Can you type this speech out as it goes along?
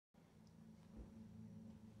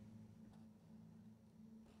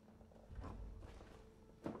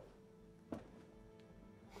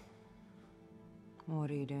What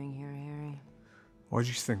are you doing here, Harry? Why do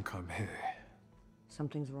you think I'm here?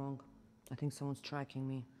 Something's wrong. I think someone's tracking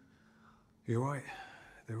me. You're right,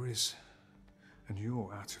 there is. And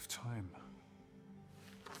you're out of time.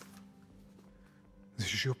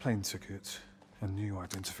 This is your plane ticket and new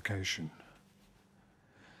identification.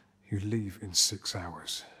 You leave in 6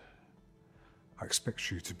 hours. I expect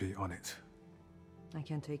you to be on it. I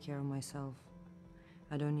can't take care of myself.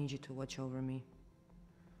 I don't need you to watch over me.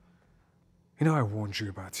 You know I warned you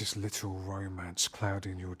about this little romance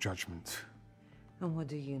clouding your judgment. And what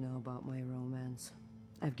do you know about my romance?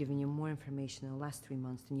 I've given you more information in the last 3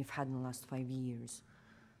 months than you've had in the last 5 years.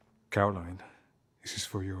 Caroline, this is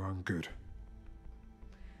for your own good.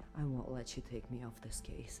 I won't let you take me off this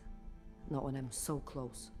case. Not when I'm so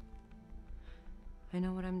close. I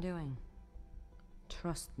know what I'm doing.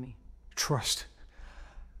 Trust me. Trust?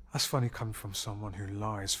 That's funny coming from someone who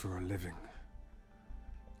lies for a living.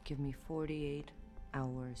 Give me 48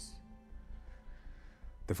 hours.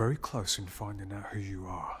 They're very close in finding out who you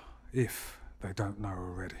are, if they don't know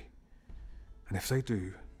already. And if they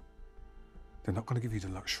do, they're not going to give you the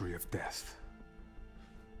luxury of death.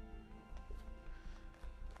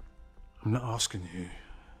 I'm not asking you.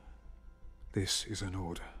 This is an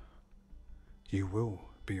order. You will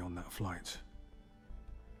be on that flight.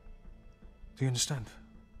 Do you understand?